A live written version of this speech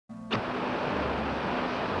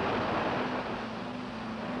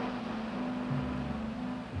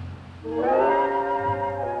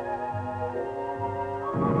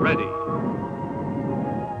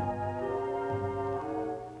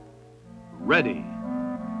Ready.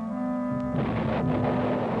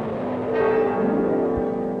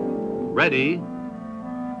 Ready.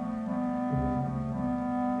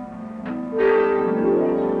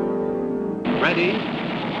 Ready.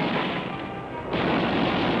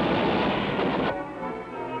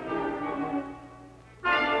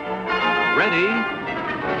 Ready.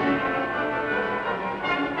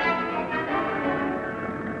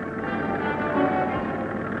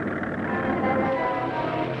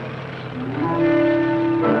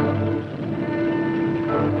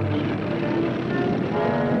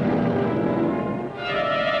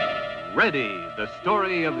 Ready, the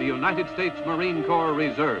story of the United States Marine Corps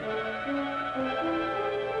Reserve.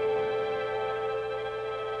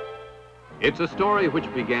 It's a story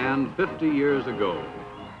which began 50 years ago,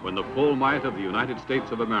 when the full might of the United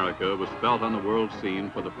States of America was felt on the world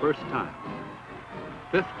scene for the first time.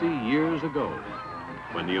 50 years ago,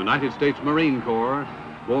 when the United States Marine Corps,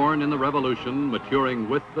 born in the Revolution, maturing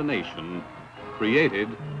with the nation,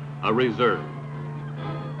 created a reserve.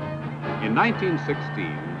 In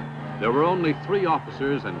 1916, there were only 3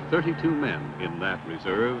 officers and 32 men in that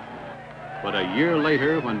reserve. But a year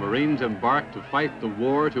later, when Marines embarked to fight the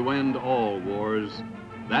war to end all wars,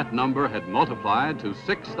 that number had multiplied to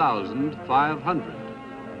 6,500.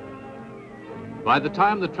 By the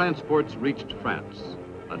time the transports reached France,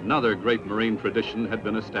 another great Marine tradition had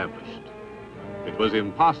been established. It was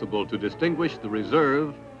impossible to distinguish the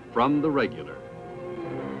reserve from the regular.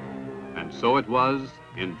 And so it was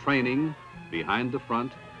in training, behind the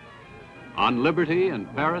front, on liberty in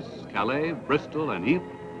Paris, Calais, Bristol, and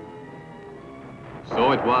Ypres.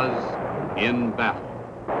 So it was in battle.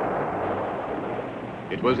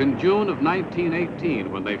 It was in June of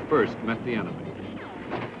 1918 when they first met the enemy.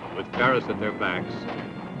 With Paris at their backs,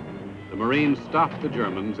 the Marines stopped the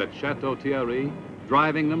Germans at Chateau Thierry,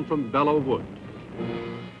 driving them from Belleau Wood.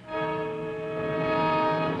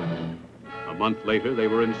 A month later, they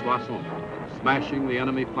were in Soissons, smashing the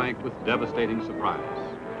enemy flank with devastating surprise.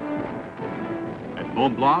 At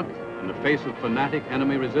Mont Blanc, in the face of fanatic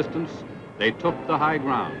enemy resistance, they took the high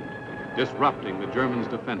ground, disrupting the Germans'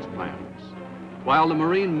 defense plans. While the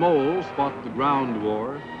Marine moles fought the ground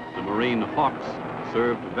war, the Marine Hawks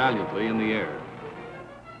served valiantly in the air.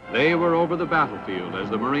 They were over the battlefield as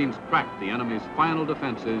the Marines cracked the enemy's final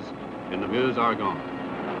defenses in the Meuse-Argonne.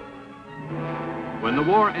 When the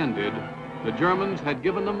war ended, the Germans had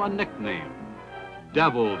given them a nickname,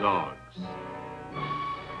 Devil Dogs.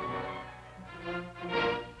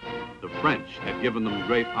 The French had given them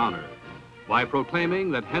great honor by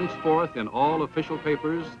proclaiming that henceforth in all official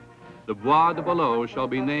papers, the Bois de Boulogne shall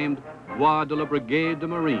be named Bois de la Brigade de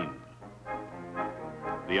Marine.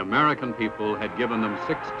 The American people had given them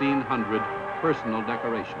 1,600 personal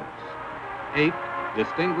decorations, 8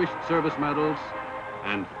 Distinguished Service Medals,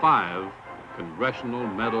 and 5 Congressional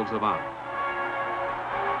Medals of Honor.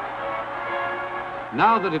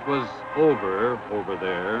 Now that it was over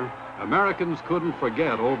there, Americans couldn't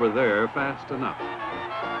forget over there fast enough.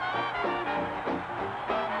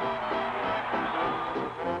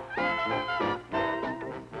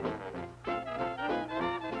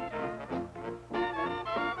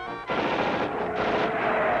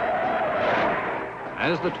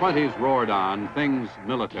 As the 20s roared on, things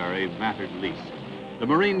military mattered least. The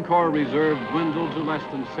Marine Corps Reserve dwindled to less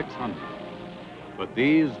than 600. But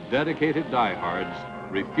these dedicated diehards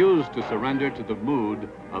refused to surrender to the mood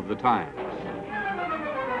of the times.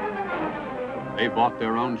 They bought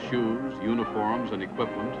their own shoes, uniforms, and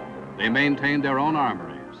equipment. They maintained their own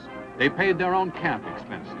armories. They paid their own camp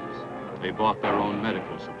expenses. They bought their own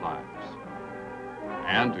medical supplies.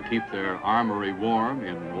 And to keep their armory warm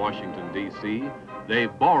in Washington, D.C., they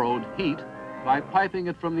borrowed heat by piping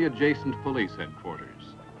it from the adjacent police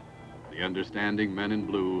headquarters. The understanding men in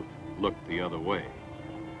blue looked the other way.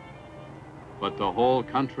 But the whole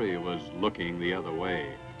country was looking the other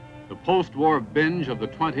way. The post-war binge of the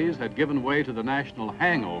 20s had given way to the national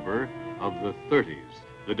hangover of the 30s,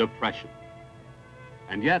 the Depression.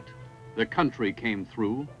 And yet, the country came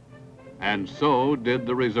through, and so did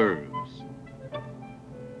the reserves.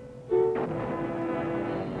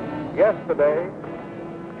 Yesterday,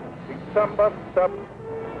 December 7,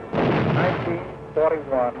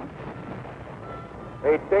 1941,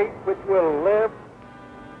 a date which will live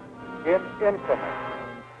in infamy.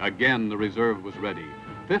 Again, the reserve was ready.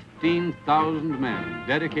 15,000 men,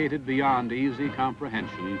 dedicated beyond easy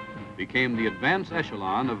comprehension, became the advance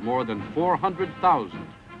echelon of more than 400,000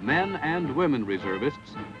 men and women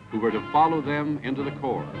reservists who were to follow them into the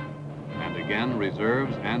Corps. And again,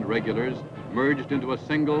 reserves and regulars merged into a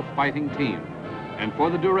single fighting team. And for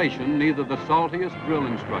the duration, neither the saltiest drill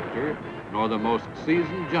instructor nor the most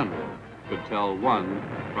seasoned general could tell one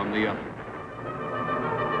from the other.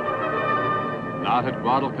 Not at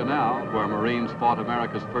Guadalcanal, where Marines fought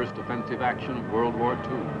America's first offensive action of World War II.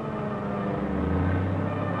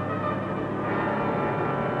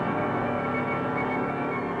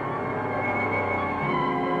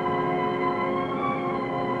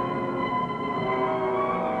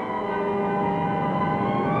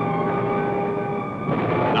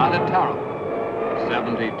 Not at Tarawa,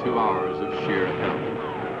 72 hours of sheer hell.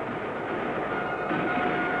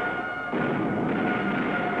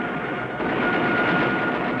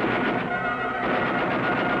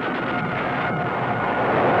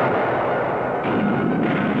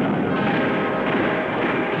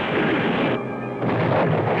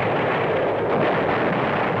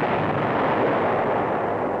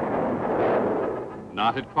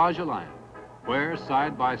 Not at Kwajalein, where,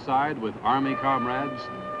 side by side with Army comrades,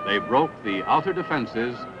 they broke the outer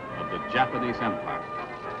defenses of the Japanese Empire.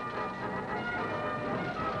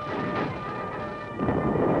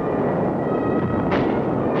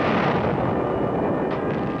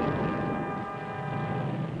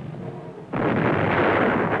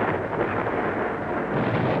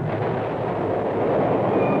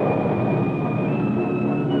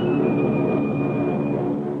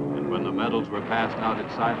 Were passed out at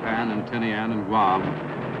Saipan and Tinian and Guam,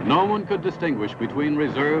 no one could distinguish between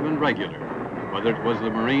reserve and regular, whether it was the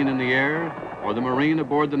Marine in the air or the Marine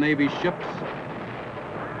aboard the Navy's ships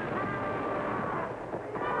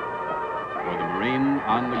or the Marine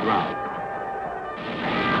on the ground.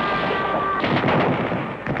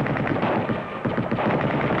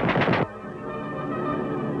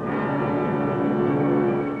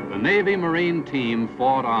 The Navy Marine team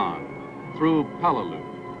fought on through Peleliu,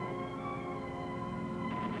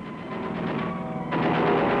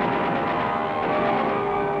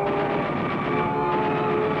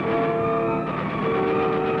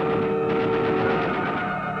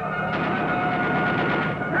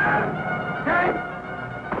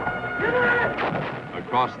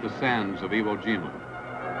 across the sands of Iwo Jima.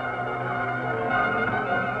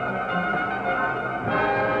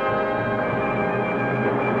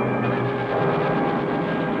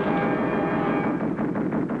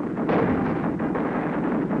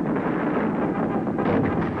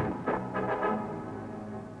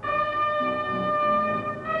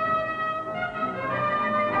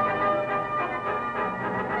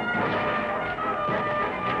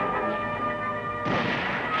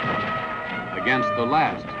 Against the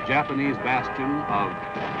last Japanese bastion of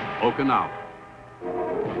Okinawa.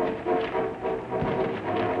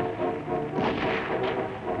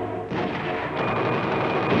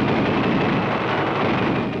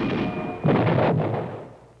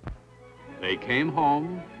 They came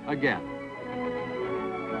home again.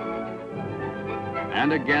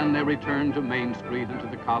 And again they returned to Main Street and to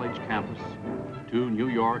the college campus, to New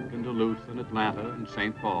York and Duluth and Atlanta and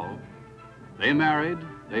St. Paul. They married,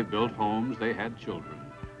 they built homes, they had children.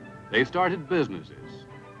 They started businesses.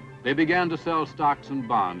 They began to sell stocks and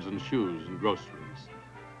bonds and shoes and groceries.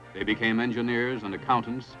 They became engineers and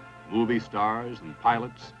accountants, movie stars and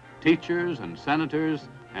pilots, teachers and senators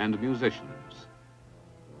and musicians.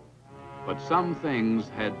 But some things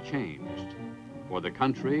had changed for the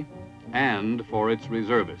country and for its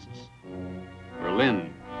reservists.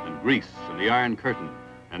 Berlin and Greece and the Iron Curtain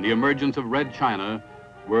and the emergence of Red China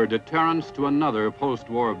were deterrents to another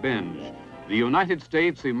post-war binge. The United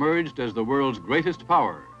States emerged as the world's greatest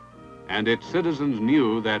power, and its citizens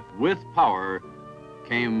knew that with power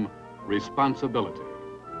came responsibility.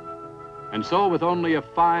 And so, with only a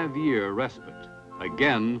 5-year respite,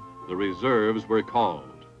 again, the reserves were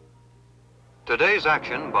called. Today's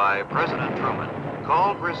action by President Truman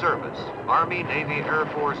called reservists, Army, Navy, Air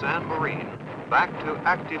Force, and Marine back to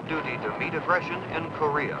active duty to meet aggression in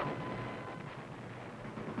Korea.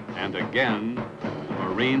 And again, the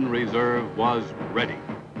Marine Reserve was ready.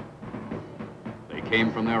 They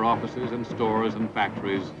came from their offices and stores and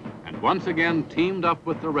factories, and once again teamed up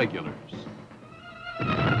with the regulars.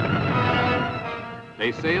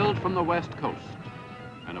 They sailed from the West Coast,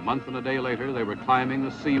 and a month and a day later, they were climbing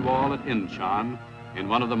the seawall at Incheon in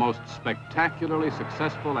one of the most spectacularly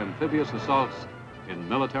successful amphibious assaults in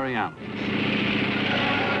military annals.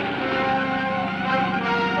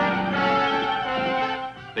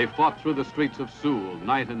 They fought through the streets of Seoul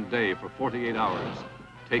night and day for 48 hours,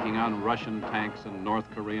 taking on Russian tanks and North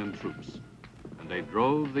Korean troops. And they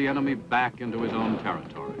drove the enemy back into his own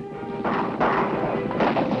territory.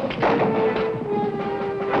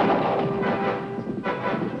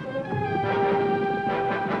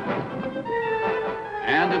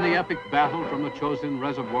 And in the epic battle from the Chosin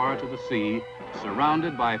Reservoir to the sea,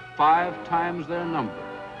 surrounded by 5 times their number,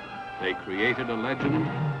 they created a legend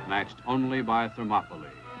matched only by Thermopylae.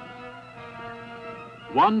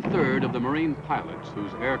 1/3 of the Marine pilots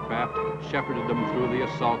whose aircraft shepherded them through the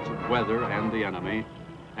assaults of weather and the enemy,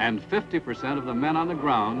 and 50% of the men on the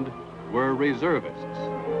ground were reservists.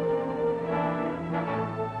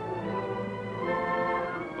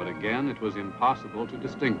 But again, it was impossible to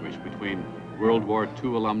distinguish between World War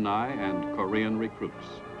II alumni and Korean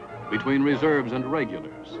recruits, between reserves and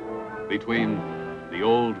regulars, between the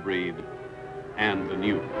old breed and the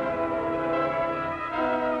new.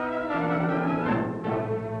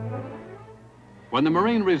 When the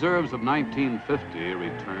Marine Reserves of 1950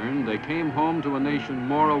 returned, they came home to a nation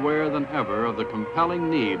more aware than ever of the compelling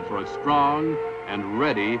need for a strong and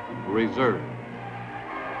ready reserve.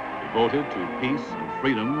 Devoted to peace and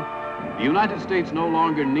freedom, the United States no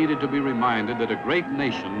longer needed to be reminded that a great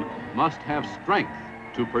nation must have strength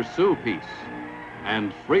to pursue peace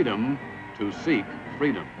and freedom to seek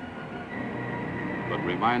freedom. But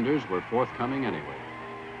reminders were forthcoming anyway,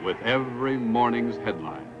 with every morning's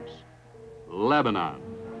headlines. Lebanon,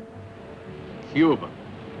 Cuba,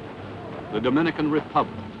 the Dominican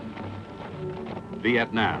Republic,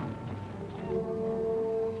 Vietnam.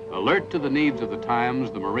 Alert to the needs of the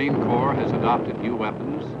times, the Marine Corps has adopted new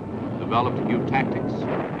weapons, developed new tactics,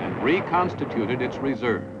 and reconstituted its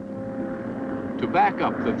reserve. To back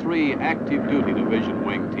up the 3 active duty division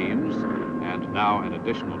wing teams, and now an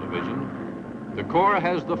additional division, the Corps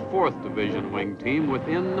has the 4th Division wing team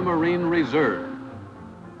within the Marine Reserve.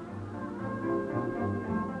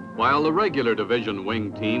 While the regular division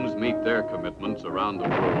wing teams meet their commitments around the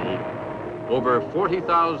world, over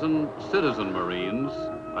 40,000 citizen Marines,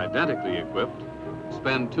 identically equipped,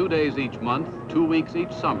 spend 2 days each month, 2 weeks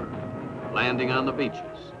each summer, landing on the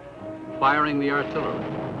beaches, firing the artillery,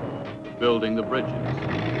 building the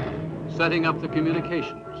bridges, setting up the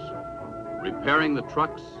communications, repairing the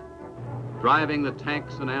trucks, driving the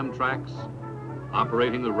tanks and Amtraks,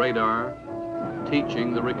 operating the radar,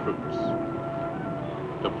 teaching the recruits.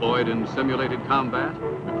 Deployed in simulated combat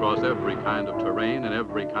across every kind of terrain and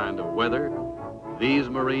every kind of weather, these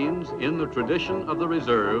Marines, in the tradition of the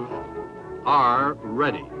reserve, are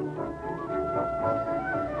ready.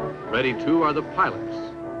 Ready, too, are the pilots,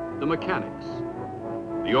 the mechanics,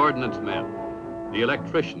 the ordnance men, the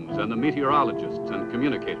electricians, and the meteorologists and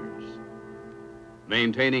communicators.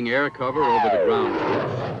 Maintaining air cover over the ground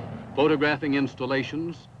troops, photographing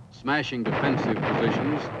installations, smashing defensive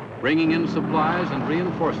positions, bringing in supplies and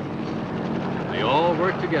reinforcements. They all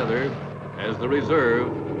work together as the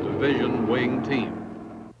Reserve Division Wing Team.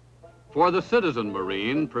 For the citizen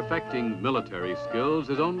Marine, perfecting military skills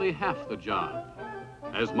is only half the job.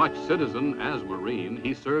 As much citizen as Marine,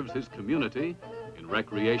 he serves his community in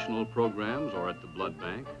recreational programs or at the blood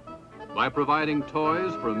bank, by providing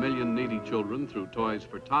toys for 1 million needy children through Toys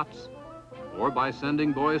for Tots, or by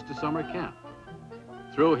sending boys to summer camp.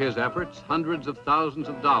 Through his efforts, hundreds of thousands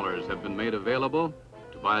of dollars have been made available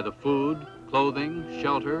to buy the food, clothing,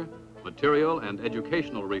 shelter, material, and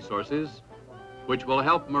educational resources which will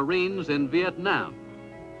help Marines in Vietnam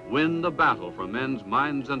win the battle for men's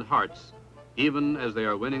minds and hearts, even as they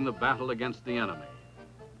are winning the battle against the enemy.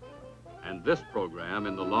 And this program,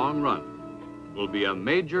 in the long run, will be a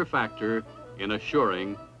major factor in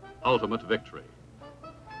assuring ultimate victory.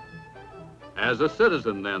 As a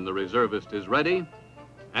citizen, then, the reservist is ready,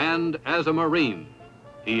 and as a Marine,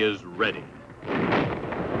 he is ready.